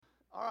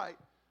All right.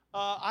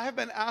 I have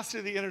been asked to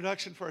do the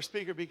introduction for our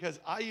speaker because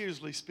I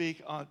usually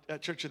speak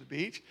at Church of the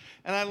Beach,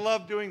 and I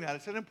love doing that.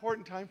 It's an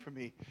important time for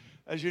me.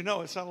 As you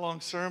know, it's not a long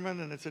sermon,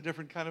 and it's a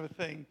different kind of a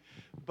thing.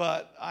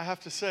 But I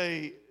have to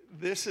say,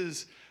 this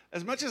is,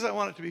 as much as I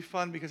want it to be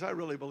fun, because I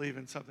really believe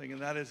in something,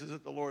 and that is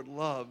that the Lord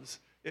loves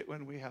it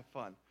when we have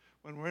fun.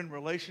 When we're in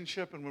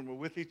relationship and when we're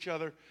with each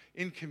other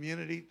in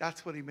community,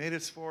 that's what He made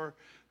us for.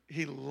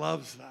 He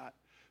loves that.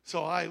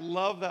 So I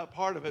love that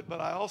part of it, but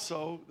I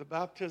also, the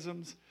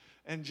baptisms,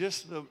 and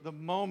just the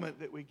moment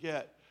that we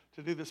get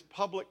to do this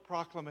public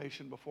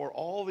proclamation before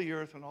all the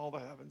earth and all the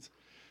heavens,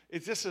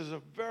 it just is a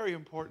very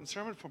important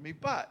sermon for me.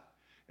 But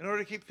in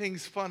order to keep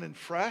things fun and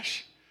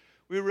fresh,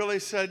 we really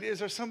said, is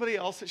there somebody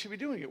else that should be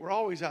doing it? We're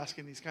always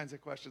asking these kinds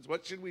of questions.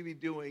 What should we be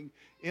doing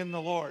in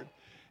the Lord?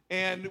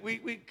 And we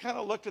kind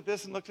of looked at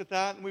this and looked at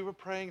that, and we were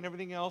praying and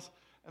everything else.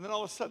 And then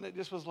all of a sudden, it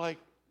just was like,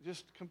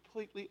 just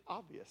completely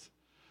obvious.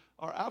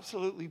 Our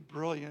absolutely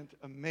brilliant,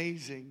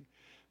 amazing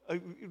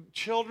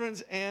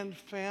children's and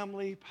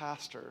family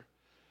pastor.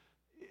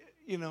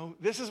 You know,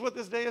 this is what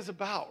this day is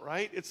about,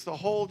 right? It's the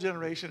whole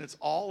generation. It's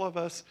all of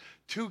us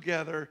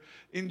together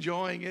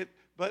enjoying it,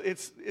 but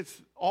it's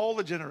all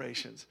the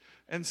generations.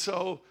 And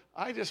so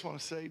I just want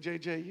to say,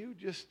 JJ, you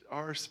just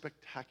are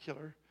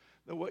spectacular.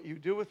 What you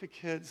do with the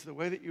kids, the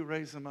way that you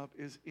raise them up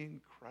is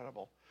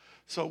incredible.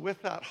 So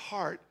with that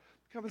heart,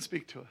 come and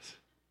speak to us.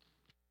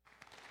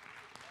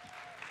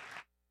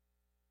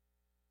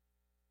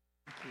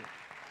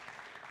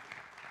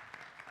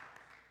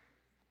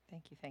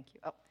 Thank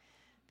you. Oh,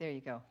 there you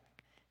go.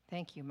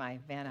 Thank you, my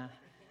Vanna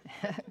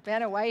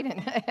White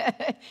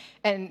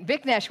and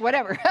Viknesh,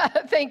 whatever.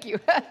 Thank you.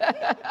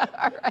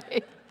 All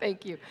right,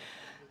 thank you.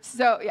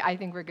 So yeah, I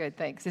think we're good,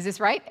 thanks. Is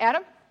this right,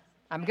 Adam?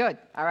 I'm good.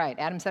 All right,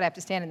 Adam said I have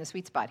to stand in the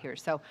sweet spot here.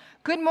 So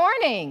good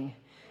morning.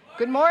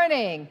 Good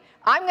morning.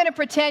 I'm going to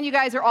pretend you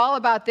guys are all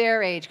about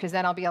their age because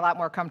then I'll be a lot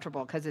more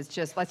comfortable because it's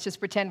just, let's just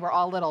pretend we're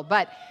all little.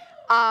 But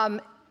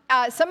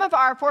some of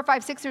our 4,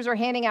 5, 6ers are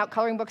handing out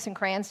coloring books and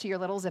crayons to your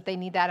littles if they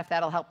need that, if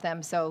that'll help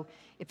them. So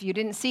if you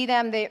didn't see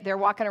them, they're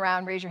walking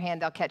around, raise your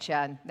hand, they'll catch you,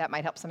 and that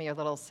might help some of your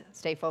littles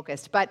stay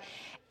focused. But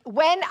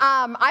when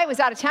I was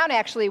out of town,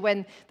 actually,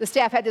 when the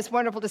staff had this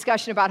wonderful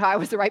discussion about how I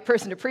was the right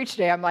person to preach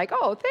today, I'm like,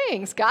 oh,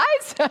 thanks,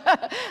 guys.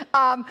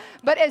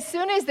 But as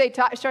soon as they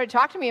started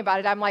talking to me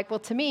about it, I'm like, well,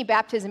 to me,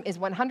 baptism is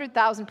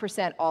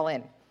 100,000% all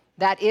in.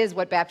 That is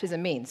what baptism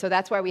means. So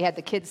that's why we had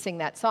the kids sing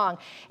that song.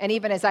 And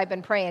even as I've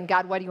been praying,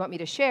 God, what do you want me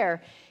to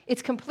share?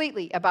 It's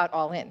completely about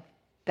all in.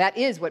 That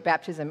is what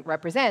baptism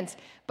represents,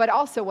 but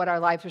also what our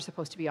lives are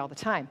supposed to be all the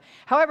time.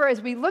 However,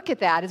 as we look at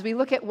that, as we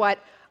look at what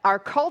our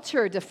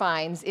culture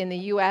defines in the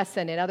U.S.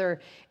 and in other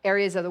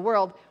areas of the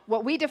world,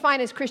 what we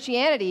define as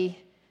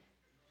Christianity,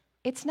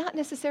 it's not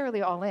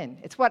necessarily all in.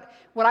 It's what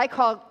I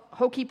call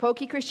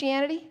hokey-pokey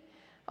Christianity.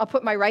 I'll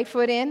put my right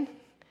foot in.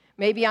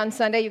 Maybe on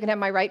Sunday you can have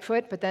my right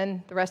foot, but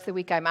then the rest of the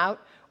week I'm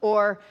out.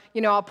 Or,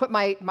 I'll put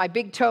my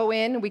big toe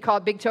in. We call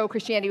it big toe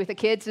Christianity with the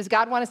kids. Does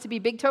God want us to be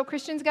big toe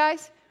Christians,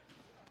 guys?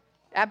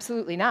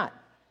 Absolutely not.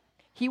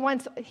 He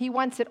wants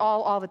it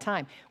all the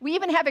time. We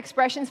even have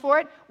expressions for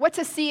it. What's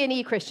a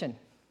C&E Christian?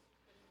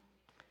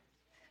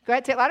 Go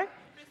ahead, say it louder.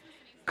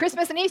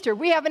 Christmas and Easter.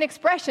 We have an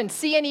expression,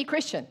 C&E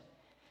Christian.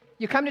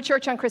 You come to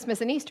church on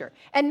Christmas and Easter.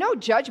 And no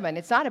judgment.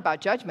 It's not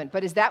about judgment.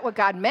 But is that what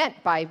God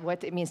meant by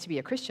what it means to be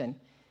a Christian?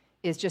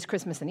 Is just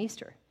Christmas and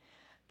Easter.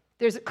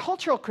 There's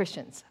cultural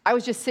Christians. I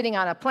was just sitting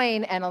on a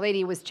plane, and a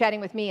lady was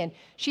chatting with me, and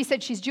she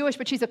said she's Jewish,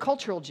 but she's a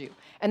cultural Jew.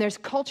 And there's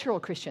cultural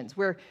Christians.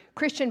 We're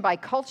Christian by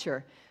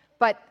culture,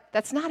 but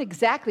that's not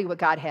exactly what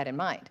God had in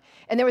mind.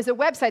 And there was a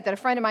website that a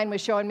friend of mine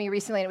was showing me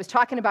recently, and it was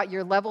talking about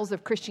your levels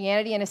of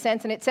Christianity in a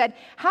sense, and it said,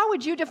 how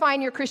would you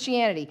define your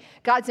Christianity?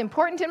 God's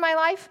important in my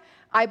life,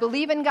 I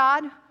believe in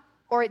God,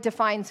 or it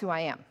defines who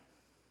I am?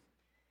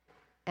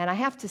 And I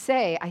have to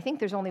say, I think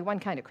there's only one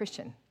kind of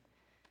Christian.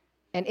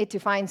 And it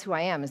defines who I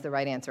am is the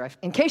right answer.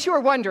 In case you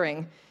were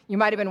wondering, you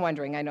might have been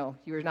wondering. I know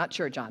you were not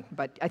sure, John,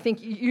 but I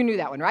think you knew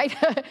that one, right?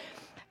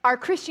 Our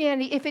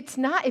Christianity, if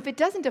it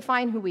doesn't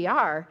define who we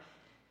are,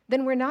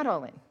 then we're not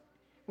all in.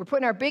 We're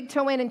putting our big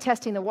toe in and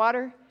testing the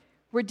water.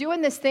 We're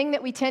doing this thing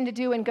that we tend to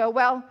do and go,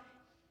 well,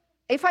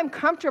 if I'm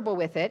comfortable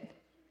with it,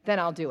 then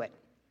I'll do it.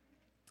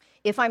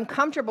 If I'm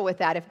comfortable with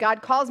that, if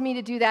God calls me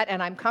to do that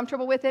and I'm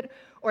comfortable with it,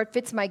 or it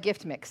fits my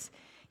gift mix.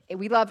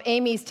 We love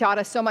Amy's taught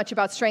us so much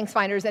about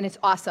StrengthsFinders, and it's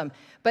awesome.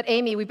 But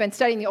Amy, we've been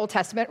studying the Old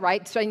Testament,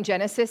 right? Studying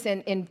Genesis,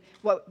 and in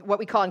what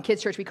we call in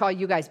kids' church, we call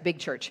you guys big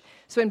church.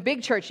 So in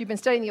big church, you've been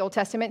studying the Old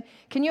Testament.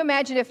 Can you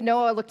imagine if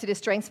Noah looked at his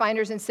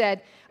StrengthsFinders and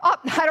said, oh,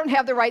 I don't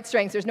have the right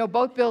strengths. There's no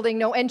boat building,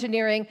 no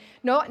engineering.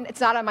 No,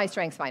 it's not on my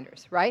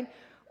StrengthsFinders, right?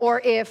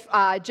 Or if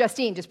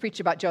Justine just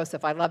preached about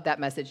Joseph. I love that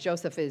message.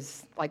 Joseph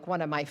is like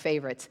one of my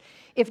favorites.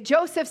 If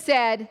Joseph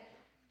said,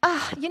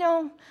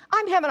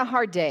 I'm having a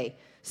hard day.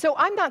 So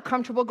I'm not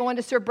comfortable going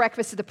to serve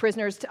breakfast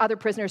to other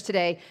prisoners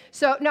today.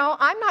 So no,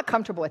 I'm not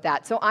comfortable with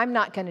that. So I'm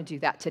not going to do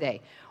that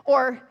today.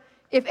 Or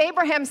if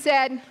Abraham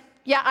said,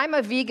 yeah, I'm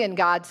a vegan,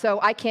 God, so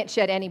I can't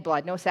shed any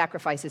blood, no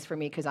sacrifices for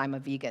me because I'm a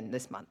vegan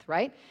this month,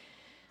 right?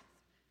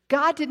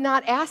 God did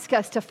not ask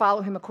us to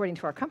follow him according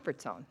to our comfort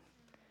zone.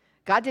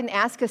 God didn't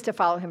ask us to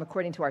follow him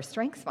according to our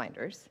strengths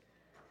finders.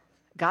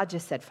 God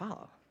just said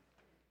follow,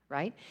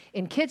 right?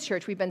 In kids'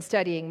 church, we've been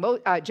studying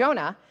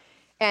Jonah.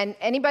 And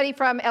anybody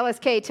from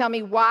LSK, tell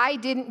me, why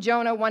didn't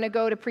Jonah want to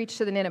go to preach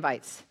to the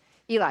Ninevites?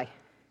 Eli. Because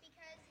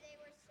they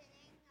were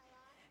sinning a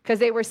lot. Because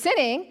they were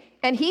sinning,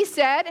 and he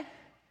said, no.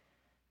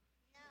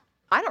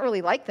 I don't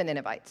really like the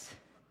Ninevites.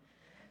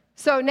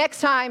 So next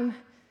time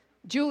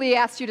Julie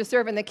asks you to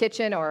serve in the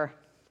kitchen, or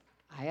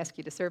I ask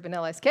you to serve in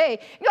LSK,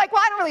 you're like,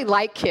 well, I don't really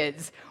like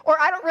kids, or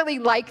I don't really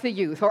like the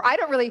youth, or I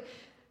don't really...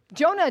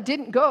 Jonah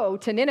didn't go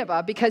to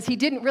Nineveh because he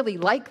didn't really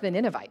like the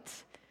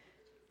Ninevites.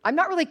 I'm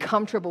not really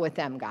comfortable with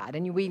them, God.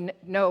 And we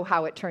know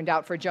how it turned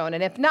out for Jonah.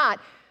 And if not,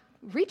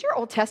 read your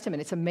Old Testament.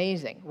 It's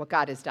amazing what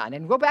God has done.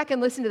 And go back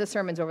and listen to the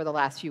sermons over the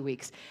last few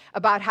weeks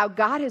about how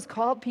God has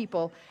called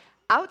people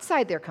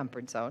outside their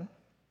comfort zone,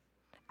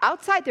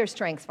 outside their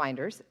strengths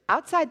finders,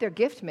 outside their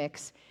gift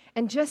mix,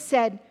 and just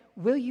said,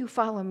 will you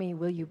follow me?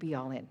 Will you be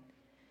all in?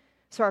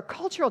 So our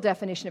cultural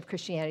definition of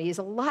Christianity is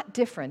a lot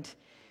different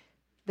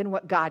than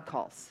what God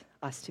calls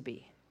us to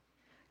be.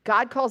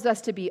 God calls us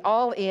to be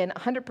all in,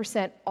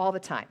 100% all the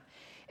time.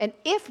 And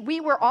if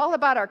we were all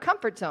about our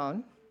comfort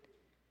zone,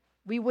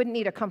 we wouldn't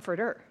need a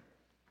comforter.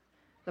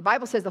 The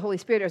Bible says the Holy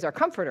Spirit is our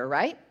comforter,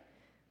 right?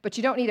 But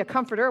you don't need a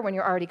comforter when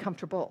you're already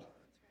comfortable.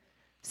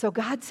 So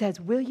God says,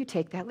 will you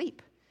take that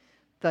leap?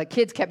 The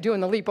kids kept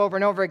doing the leap over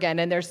and over again,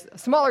 and there's a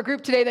smaller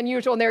group today than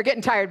usual, and they were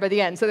getting tired by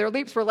the end, so their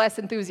leaps were less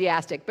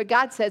enthusiastic. But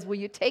God says, will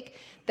you take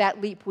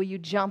that leap? Will you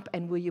jump,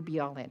 and will you be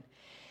all in?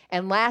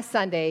 And last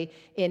Sunday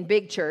in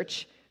Big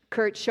Church,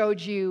 Kurt showed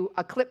you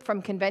a clip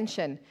from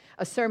convention,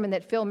 a sermon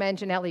that Phil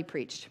Manginelli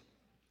preached.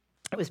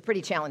 It was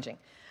pretty challenging.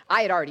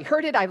 I had already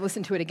heard it. I've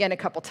listened to it again a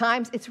couple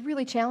times. It's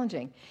really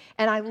challenging.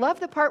 And I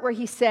love the part where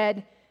he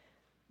said,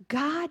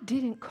 God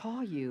didn't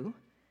call you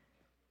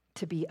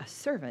to be a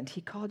servant. He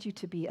called you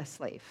to be a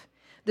slave.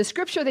 The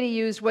scripture that he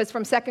used was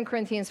from 2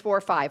 Corinthians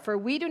 4:5. For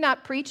we do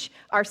not preach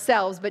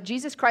ourselves, but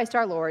Jesus Christ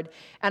our Lord,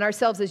 and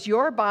ourselves as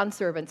your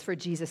bondservants for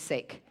Jesus'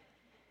 sake.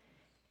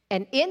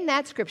 And in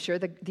that scripture,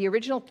 the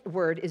original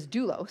word is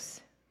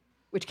doulos,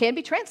 which can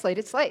be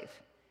translated slave.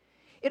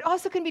 It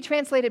also can be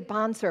translated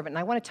bondservant, and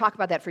I want to talk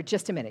about that for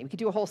just a minute. We could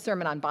do a whole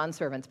sermon on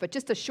bondservants, but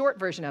just a short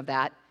version of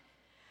that.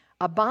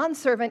 A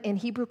bondservant in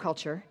Hebrew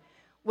culture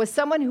was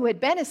someone who had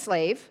been a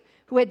slave,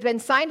 who had been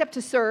signed up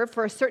to serve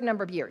for a certain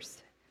number of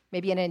years.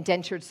 Maybe an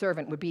indentured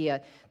servant would be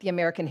the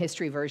American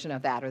history version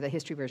of that, or the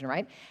history version,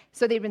 right?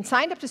 So they'd been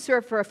signed up to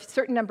serve for a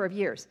certain number of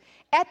years.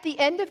 At the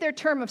end of their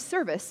term of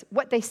service,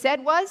 what they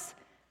said was,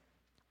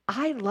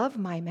 I love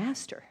my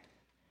master.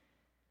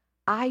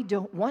 I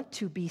don't want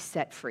to be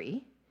set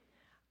free.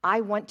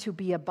 I want to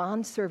be a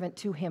bondservant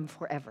to him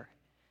forever.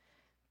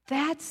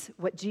 That's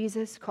what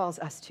Jesus calls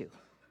us to.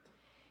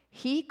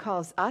 He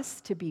calls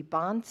us to be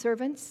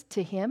bondservants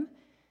to him.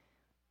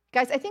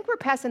 Guys, I think we're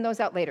passing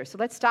those out later, so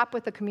let's stop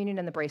with the communion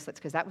and the bracelets,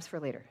 because that was for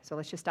later. So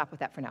let's just stop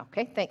with that for now,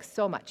 okay? Thanks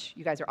so much.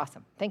 You guys are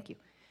awesome. Thank you.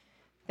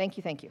 Thank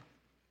you, thank you.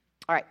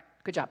 All right,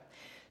 good job.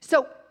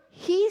 So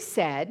he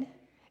said...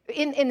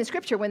 In the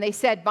scripture, when they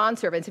said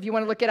bondservants, if you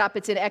want to look it up,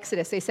 it's in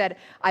Exodus. They said,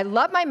 I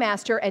love my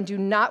master and do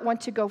not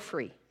want to go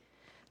free.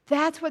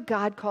 That's what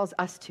God calls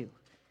us to.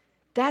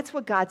 That's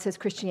what God says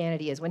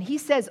Christianity is. When he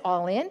says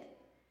all in,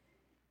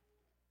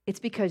 it's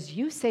because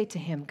you say to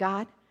him,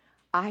 God,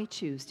 I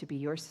choose to be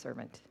your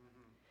servant,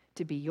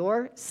 to be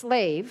your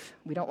slave.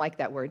 We don't like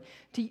that word.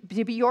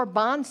 To be your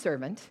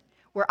bondservant,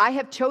 where I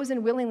have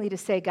chosen willingly to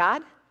say,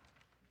 God,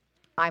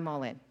 I'm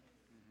all in.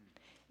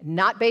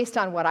 Not based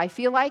on what I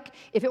feel like.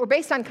 If it were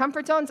based on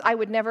comfort zones, I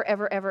would never,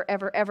 ever, ever,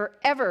 ever, ever,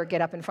 ever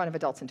get up in front of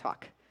adults and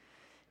talk.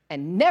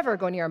 And never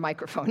go near a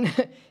microphone.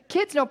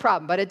 Kids, no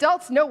problem, but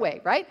adults, no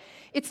way, right?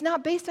 It's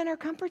not based on our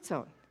comfort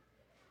zone.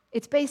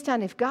 It's based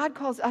on if God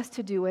calls us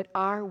to do it,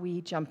 are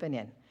we jumping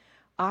in?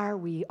 Are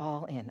we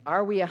all in?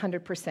 Are we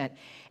 100%?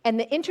 And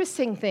the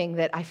interesting thing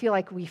that I feel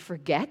like we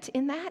forget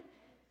in that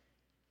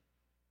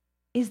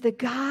is the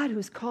God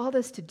who's called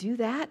us to do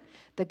that,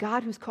 the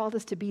God who's called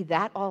us to be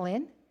that all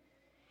in,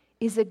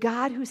 is a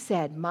God who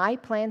said, my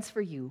plans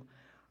for you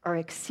are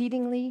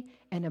exceedingly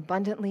and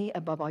abundantly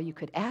above all you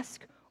could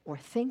ask or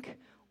think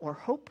or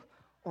hope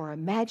or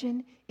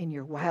imagine in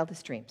your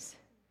wildest dreams.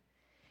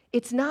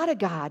 It's not a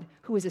God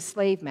who is a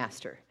slave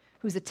master,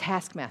 who's a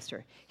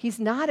taskmaster.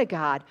 He's not a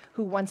God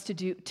who wants to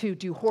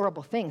do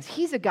horrible things.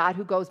 He's a God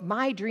who goes,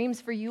 my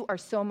dreams for you are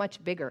so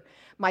much bigger.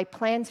 My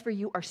plans for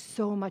you are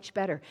so much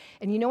better.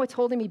 And you know what's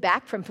holding me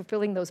back from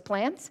fulfilling those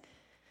plans?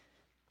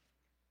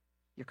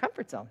 Your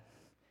comfort zone.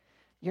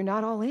 You're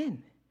not all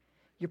in.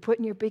 You're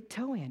putting your big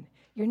toe in.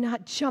 You're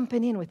not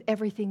jumping in with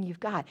everything you've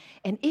got.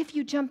 And if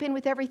you jump in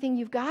with everything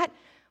you've got,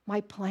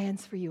 my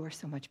plans for you are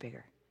so much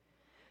bigger.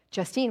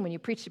 Justine, when you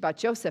preached about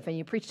Joseph and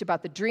you preached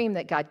about the dream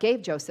that God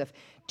gave Joseph,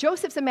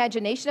 Joseph's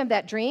imagination of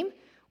that dream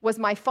was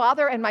my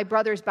father and my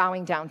brothers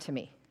bowing down to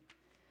me.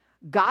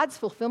 God's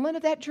fulfillment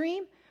of that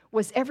dream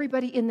was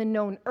everybody in the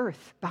known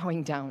earth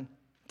bowing down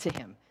to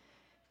him.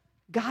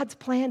 God's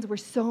plans were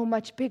so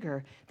much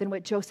bigger than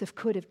what Joseph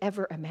could have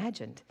ever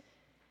imagined.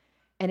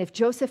 And if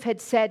Joseph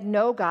had said,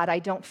 no, God, I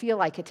don't feel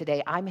like it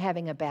today, I'm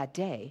having a bad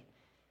day,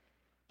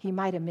 he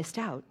might have missed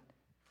out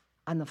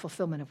on the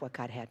fulfillment of what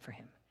God had for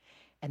him.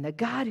 And the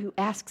God who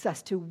asks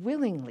us to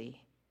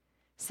willingly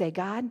say,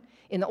 God,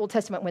 in the Old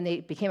Testament, when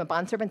they became a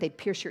bondservant, they'd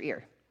pierce your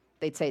ear.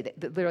 They'd say,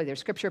 literally, there's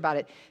scripture about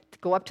it,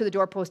 go up to the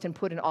doorpost and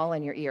put an awl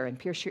in your ear and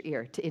pierce your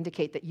ear to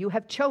indicate that you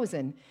have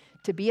chosen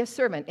to be a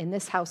servant in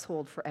this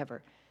household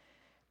forever.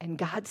 And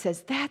God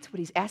says that's what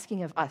he's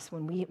asking of us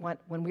when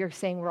we're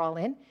saying we're all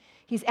in.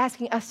 He's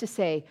asking us to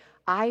say,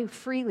 I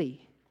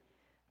freely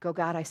go,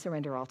 God, I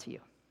surrender all to you.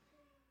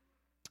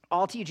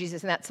 All to you,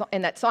 Jesus,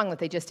 in that song that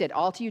they just did,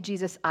 all to you,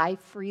 Jesus, I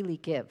freely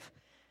give.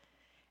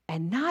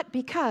 And not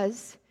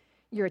because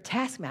you're a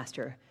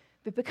taskmaster,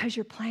 but because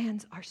your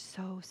plans are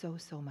so, so,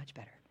 so much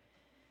better.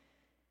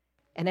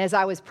 And as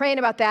I was praying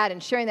about that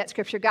and sharing that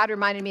scripture, God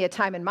reminded me of a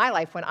time in my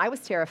life when I was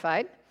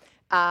terrified.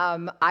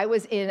 I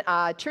was in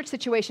a church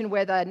situation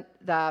where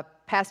the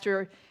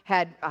pastor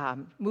had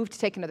moved to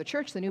take another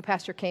church. The new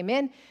pastor came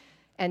in,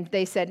 and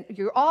they said,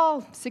 you're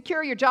all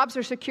secure, your jobs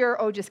are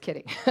secure. Oh, just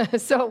kidding.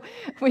 So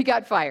we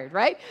got fired,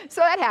 right?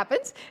 So that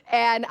happens.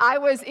 And I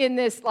was in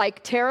this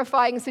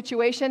terrifying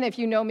situation. If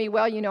you know me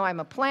well, you know I'm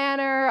a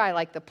planner. I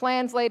like the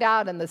plans laid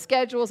out and the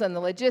schedules and the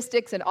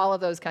logistics and all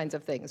of those kinds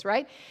of things,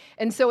 right?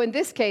 And so in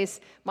this case,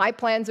 my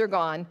plans are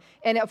gone.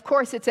 And of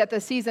course, it's at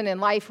the season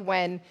in life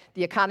when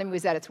the economy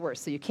was at its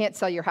worst. So you can't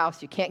sell your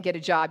house, you can't get a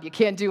job, you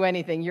can't do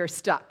anything, you're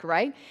stuck,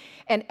 right?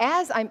 And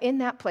as I'm in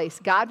that place,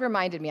 God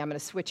reminded me, I'm going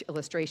to switch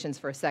illustrations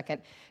for a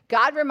second.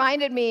 God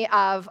reminded me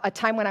of a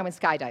time when I went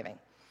skydiving.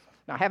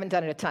 Now, I haven't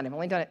done it a ton. I've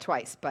only done it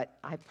twice, but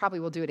I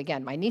probably will do it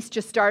again. My niece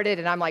just started,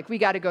 and I'm like, we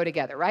got to go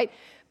together, right?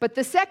 But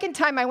the second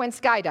time I went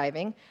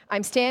skydiving,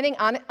 I'm standing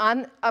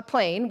on a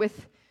plane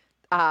with,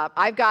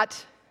 I've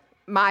got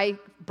my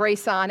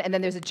brace on, and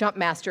then there's a jump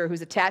master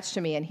who's attached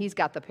to me, and he's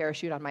got the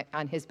parachute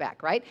on his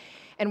back, right?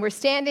 And we're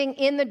standing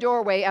in the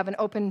doorway of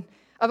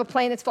a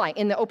plane that's flying,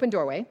 in the open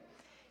doorway.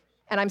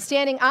 And I'm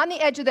standing on the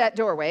edge of that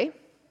doorway,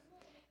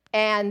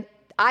 and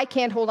I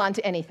can't hold on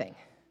to anything.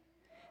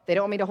 They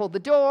don't want me to hold the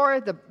door,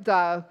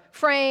 the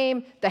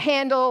frame, the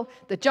handle,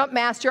 the jump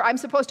master. I'm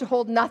supposed to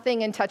hold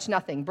nothing and touch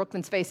nothing.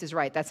 Brooklyn's face is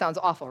right. That sounds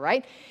awful,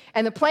 right?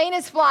 And the plane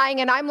is flying,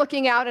 and I'm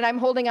looking out, and I'm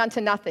holding on to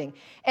nothing.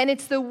 And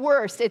it's the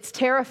worst. It's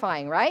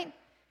terrifying, right?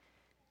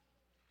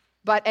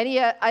 But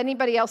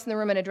anybody else in the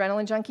room an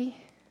adrenaline junkie?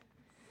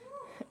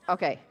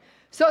 Okay.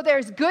 So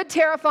there's good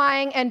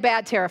terrifying and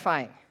bad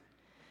terrifying.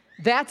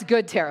 That's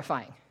good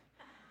terrifying,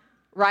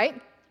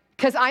 right?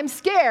 Because I'm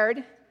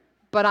scared,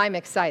 but I'm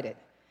excited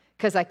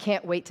because I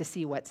can't wait to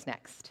see what's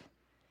next.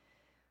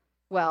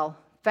 Well,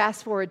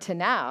 fast forward to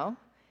now,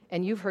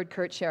 and you've heard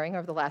Kurt sharing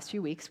over the last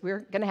few weeks, we're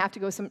going to have to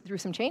go through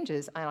some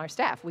changes on our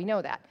staff. We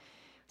know that.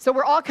 So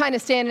we're all kind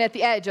of standing at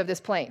the edge of this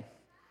plane.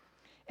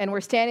 And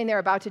we're standing there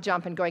about to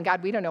jump and going,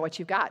 God, we don't know what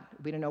you've got.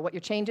 We don't know what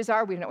your changes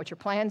are. We don't know what your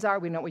plans are.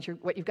 We don't know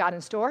what you've got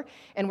in store.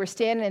 And we're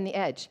standing in the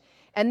edge.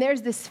 And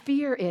there's this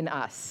fear in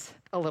us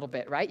a little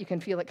bit, right? You can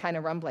feel it kind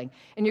of rumbling.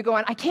 And you're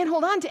going, I can't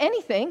hold on to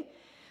anything.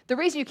 The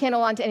reason you can't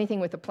hold on to anything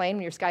with a plane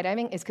when you're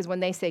skydiving is because when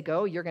they say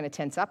go, you're going to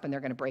tense up and they're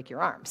going to break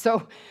your arm.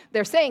 So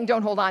they're saying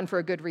don't hold on for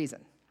a good reason,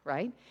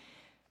 right?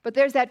 But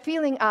there's that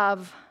feeling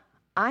of,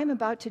 I'm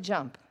about to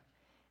jump,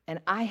 and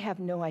I have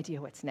no idea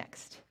what's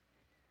next.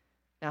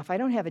 Now, if I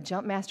don't have a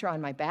jump master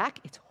on my back,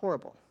 it's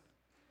horrible.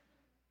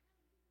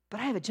 But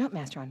I have a jump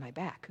master on my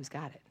back who's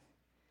got it,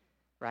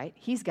 right?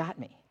 He's got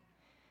me.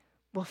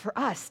 Well, for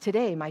us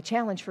today, my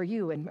challenge for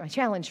you and my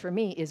challenge for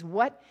me is,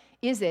 what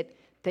is it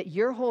that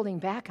you're holding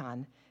back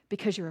on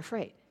because you're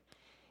afraid?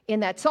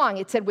 In that song,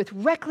 it said, with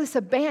reckless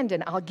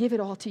abandon, I'll give it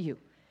all to you.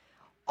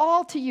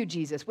 All to you,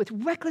 Jesus. With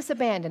reckless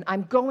abandon,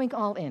 I'm going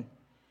all in.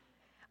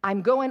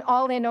 I'm going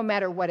all in no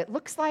matter what it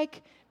looks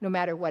like, no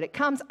matter what it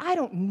comes. I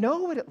don't know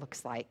what it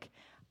looks like,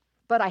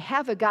 but I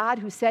have a God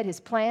who said his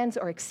plans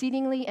are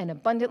exceedingly and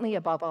abundantly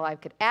above all I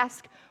could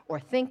ask or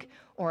think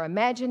or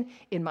imagine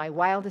in my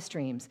wildest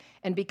dreams.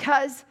 And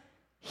because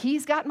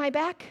he's got my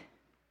back,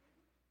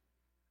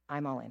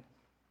 I'm all in.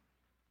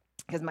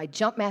 Because my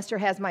jump master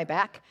has my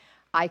back,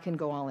 I can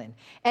go all in.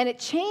 And it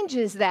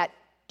changes that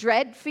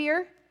dread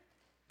fear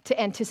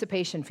to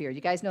anticipation fear. You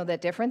guys know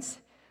that difference?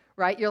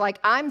 Right? You're like,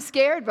 I'm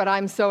scared, but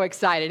I'm so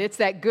excited. It's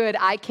that good,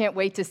 I can't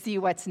wait to see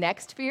what's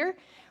next fear,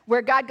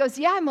 where God goes,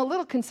 yeah, I'm a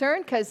little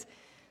concerned because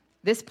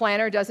this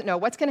planner doesn't know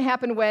what's going to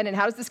happen when and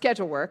how does the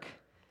schedule work.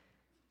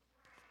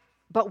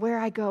 But where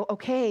I go,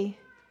 okay,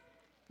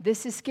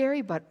 this is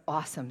scary, but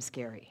awesome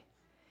scary.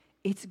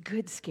 It's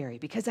good scary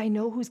because I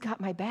know who's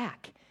got my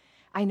back.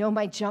 I know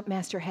my jump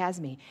master has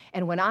me.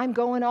 And when I'm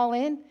going all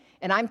in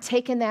and I'm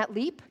taking that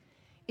leap,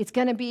 it's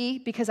going to be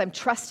because I'm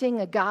trusting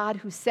a God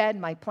who said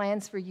my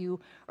plans for you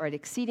are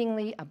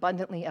exceedingly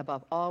abundantly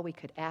above all we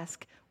could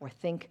ask or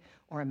think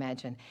or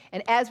imagine.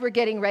 And as we're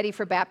getting ready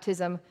for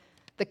baptism,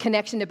 the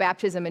connection to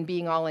baptism and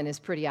being all in is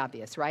pretty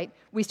obvious, right?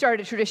 We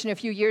started a tradition a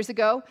few years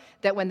ago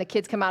that when the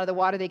kids come out of the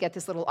water, they get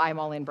this little I'm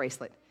all in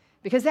bracelet.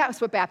 Because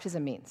that's what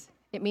baptism means.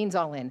 It means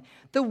all in.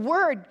 The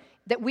word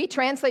that we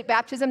translate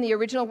baptism, the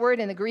original word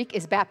in the Greek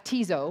is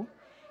baptizo,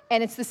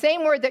 and it's the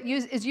same word that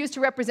is used to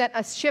represent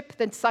a ship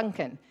that's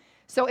sunken.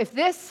 So if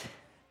this,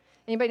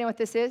 anybody know what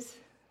this is?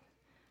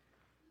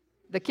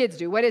 The kids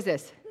do. What is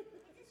this?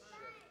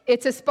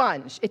 It's a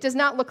sponge. It does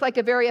not look like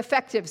a very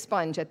effective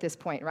sponge at this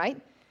point, right?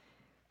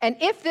 And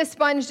if this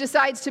sponge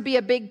decides to be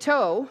a big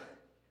toe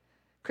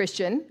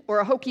Christian or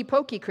a hokey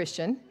pokey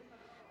Christian,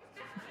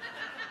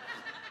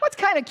 well, it's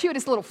kind of cute,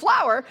 this little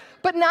flower,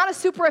 but not a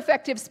super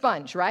effective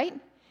sponge, right?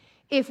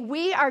 If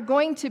we are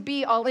going to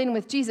be all in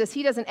with Jesus,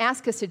 he doesn't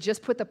ask us to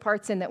just put the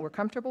parts in that we're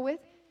comfortable with.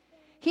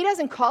 He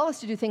doesn't call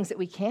us to do things that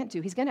we can't do.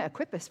 He's going to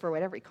equip us for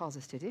whatever he calls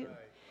us to do.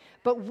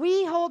 But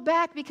we hold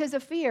back because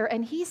of fear,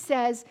 and he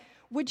says,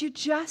 would you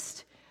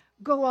just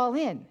go all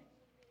in?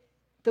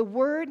 The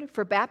word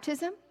for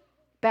baptism,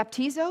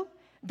 baptizo,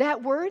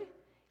 that word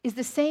is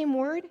the same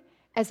word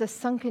as a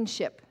sunken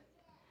ship,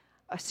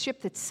 a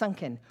ship that's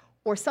sunken,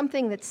 or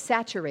something that's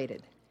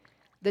saturated,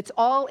 that's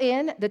all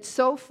in, that's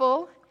so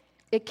full,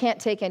 it can't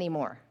take any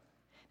more.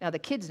 Now, the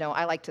kids know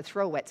I like to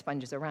throw wet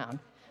sponges around,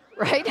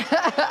 right?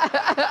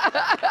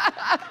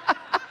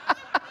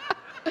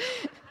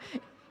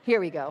 Here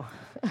we go.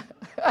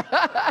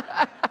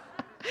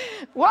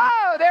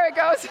 Whoa, there it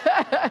goes.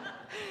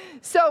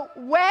 So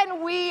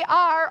when we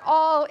are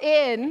all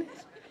in,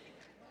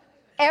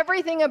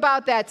 everything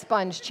about that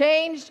sponge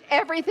changed.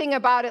 Everything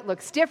about it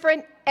looks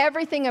different.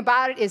 Everything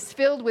about it is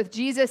filled with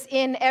Jesus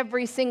in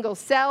every single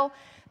cell.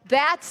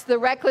 That's the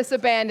reckless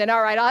abandon.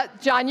 All right,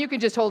 John, you can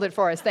just hold it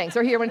for us. Thanks.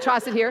 Or here, want to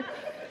toss it here?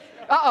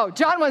 Uh-oh,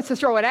 John wants to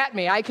throw it at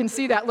me. I can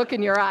see that look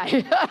in your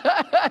eye.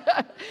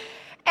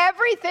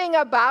 Everything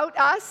about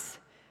us,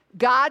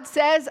 God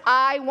says,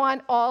 I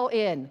want all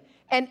in.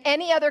 And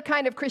any other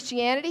kind of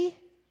Christianity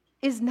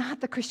is not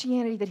the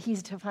Christianity that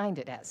he's defined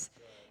it as.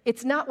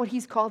 It's not what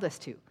he's called us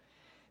to.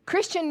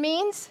 Christian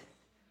means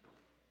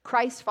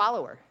Christ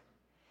follower.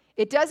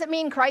 It doesn't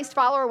mean Christ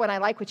follower when I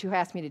like what you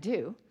asked me to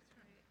do,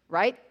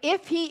 right?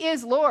 If he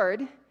is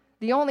Lord,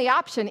 the only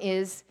option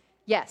is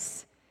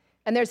yes.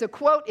 And there's a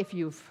quote, if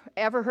you've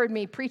ever heard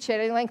me preach at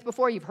any length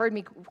before, you've heard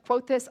me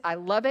quote this. I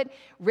love it.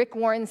 Rick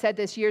Warren said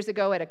this years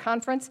ago at a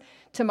conference.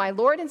 To my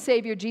Lord and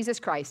Savior, Jesus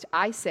Christ,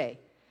 I say,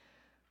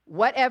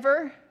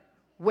 whatever,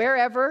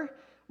 wherever,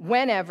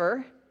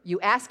 whenever you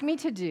ask me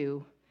to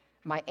do,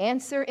 my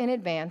answer in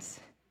advance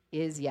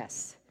is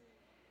yes.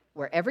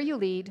 Wherever you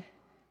lead,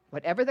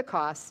 whatever the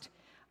cost,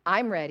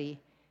 I'm ready,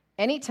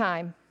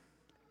 anytime,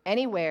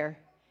 anywhere,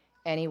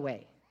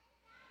 anyway.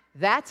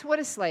 That's what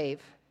a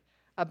slave,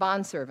 a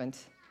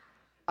bondservant,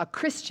 a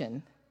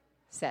Christian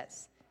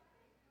says.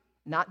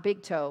 Not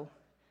big toe,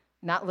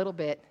 not little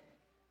bit,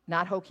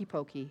 not hokey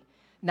pokey,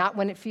 not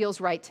when it feels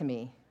right to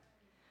me,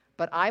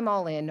 but I'm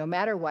all in no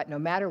matter what, no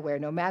matter where,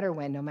 no matter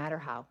when, no matter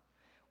how.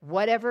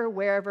 Whatever,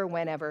 wherever,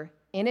 whenever,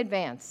 in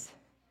advance,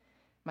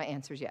 my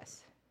answer is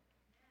yes.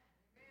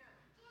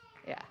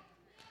 Yeah.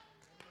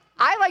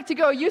 I like to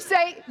go, you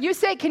say,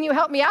 can you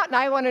help me out? And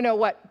I want to know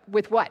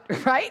with what,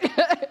 right?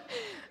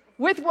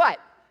 With what?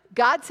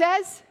 God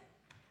says,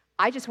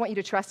 I just want you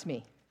to trust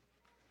me.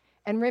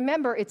 And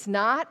remember, it's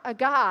not a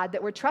God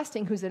that we're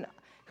trusting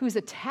who's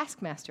a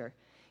taskmaster.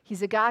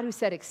 He's a God who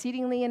said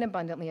exceedingly and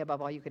abundantly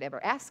above all you could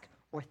ever ask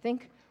or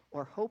think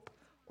or hope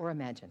or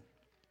imagine.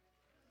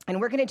 And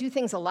we're going to do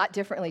things a lot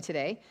differently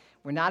today.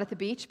 We're not at the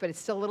beach, but it's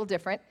still a little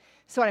different.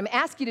 So what I'm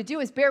asking you to do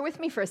is bear with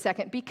me for a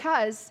second,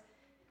 because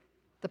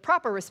the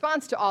proper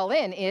response to all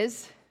in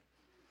is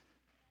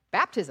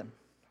baptism,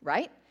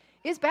 right?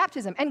 Is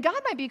baptism. And God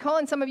might be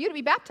calling some of you to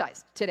be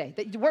baptized today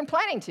that you weren't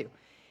planning to.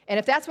 And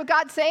if that's what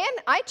God's saying,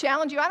 I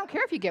challenge you, I don't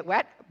care if you get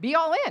wet, be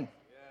all in.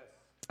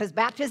 Because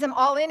baptism,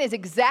 all in, is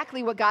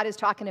exactly what God is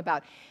talking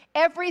about.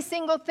 Every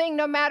single thing,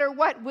 no matter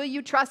what, will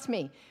you trust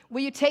me?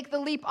 Will you take the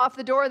leap off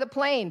the door of the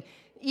plane,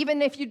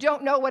 even if you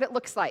don't know what it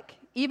looks like?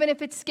 Even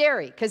if it's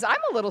scary? Because I'm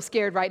a little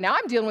scared right now.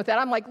 I'm dealing with that.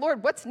 I'm like,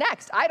 Lord, what's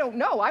next? I don't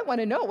know. I want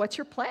to know. What's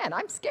your plan?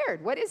 I'm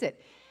scared. What is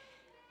it?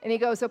 And he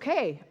goes,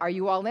 okay, are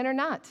you all in or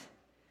not?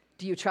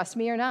 Do you trust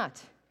me or not?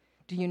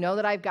 Do you know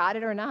that I've got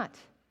it or not?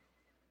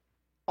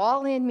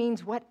 All in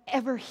means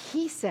whatever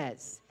he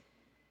says.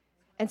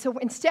 And so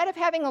instead of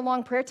having a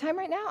long prayer time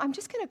right now, I'm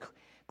just going to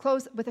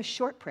close with a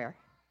short prayer.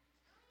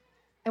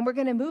 And we're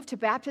going to move to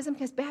baptism,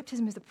 because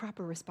baptism is the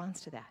proper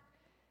response to that.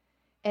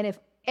 And if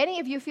any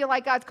of you feel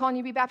like God's calling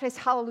you to be baptized,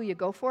 hallelujah,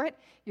 go for it.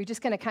 You're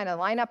just going to kind of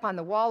line up on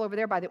the wall over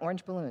there by the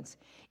orange balloons.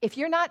 If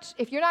you're not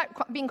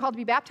being called to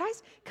be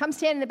baptized, come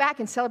stand in the back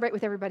and celebrate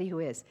with everybody who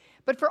is.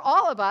 But for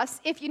all of us,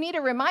 if you need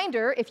a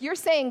reminder, if you're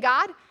saying,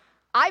 God,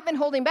 I've been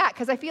holding back,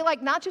 because I feel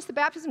like not just the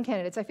baptism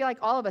candidates, I feel like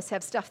all of us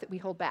have stuff that we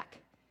hold back.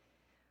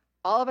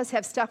 All of us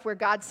have stuff where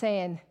God's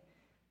saying,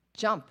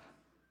 jump,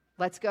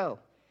 let's go.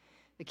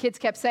 The kids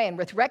kept saying,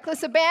 with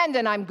reckless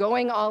abandon, I'm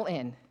going all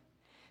in.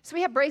 So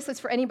we have bracelets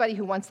for anybody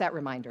who wants that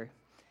reminder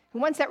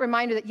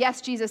that,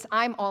 yes, Jesus,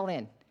 I'm all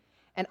in.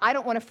 And I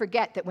don't want to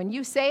forget that when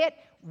you say it,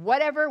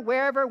 whatever,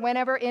 wherever,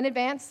 whenever, in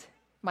advance,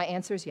 my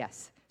answer is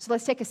yes. So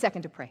let's take a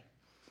second to pray.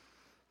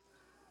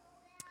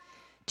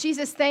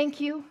 Jesus,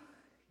 thank you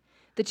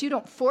That you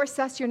don't force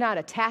us, you're not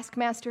a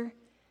taskmaster,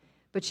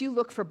 but you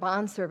look for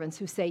bondservants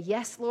who say,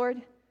 yes,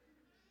 Lord,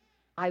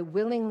 I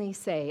willingly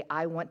say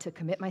I want to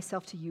commit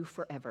myself to you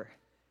forever,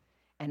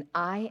 and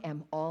I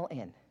am all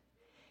in.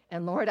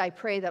 And Lord, I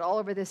pray that all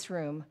over this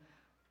room,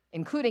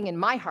 including in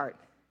my heart,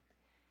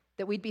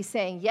 that we'd be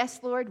saying, yes,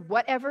 Lord,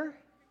 whatever,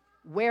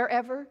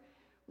 wherever,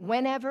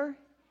 whenever,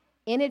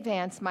 in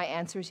advance, my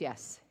answer is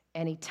yes.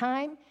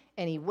 Anytime,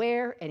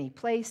 anywhere, any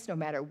place, no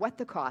matter what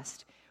the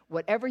cost,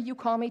 whatever you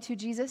call me to,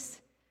 Jesus,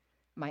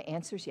 my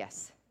answer is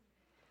yes.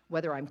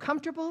 Whether I'm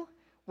comfortable,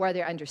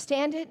 whether I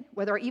understand it,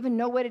 whether I even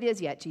know what it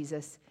is yet,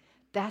 Jesus,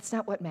 that's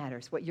not what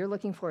matters. What you're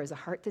looking for is a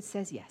heart that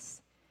says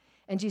yes.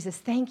 And Jesus,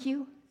 thank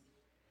you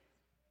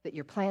that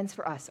your plans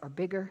for us are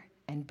bigger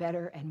and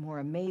better and more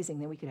amazing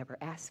than we could ever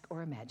ask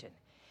or imagine.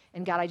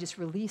 And God, I just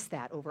release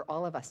that over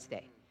all of us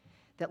today.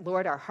 That,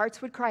 Lord, our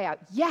hearts would cry out,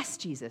 yes,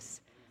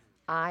 Jesus,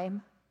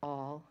 I'm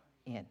all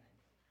in.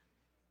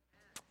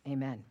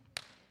 Amen.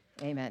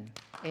 Amen.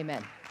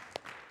 Amen.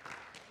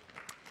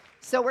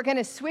 So we're going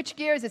to switch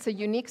gears. It's a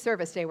unique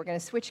service day. We're going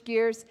to switch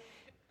gears.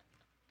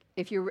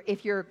 If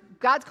you're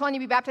God's calling you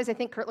to be baptized, I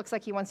think Kurt looks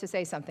like he wants to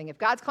say something. If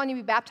God's calling you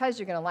to be baptized,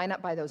 you're going to line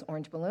up by those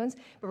orange balloons.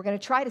 But we're going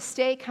to try to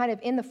stay kind of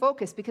in the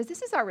focus because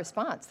this is our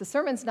response. The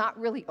sermon's not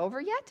really over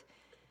yet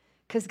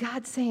because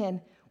God's saying,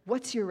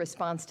 what's your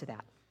response to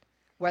that?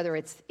 Whether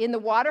it's in the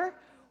water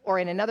or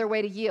in another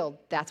way to yield,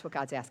 that's what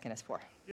God's asking us for.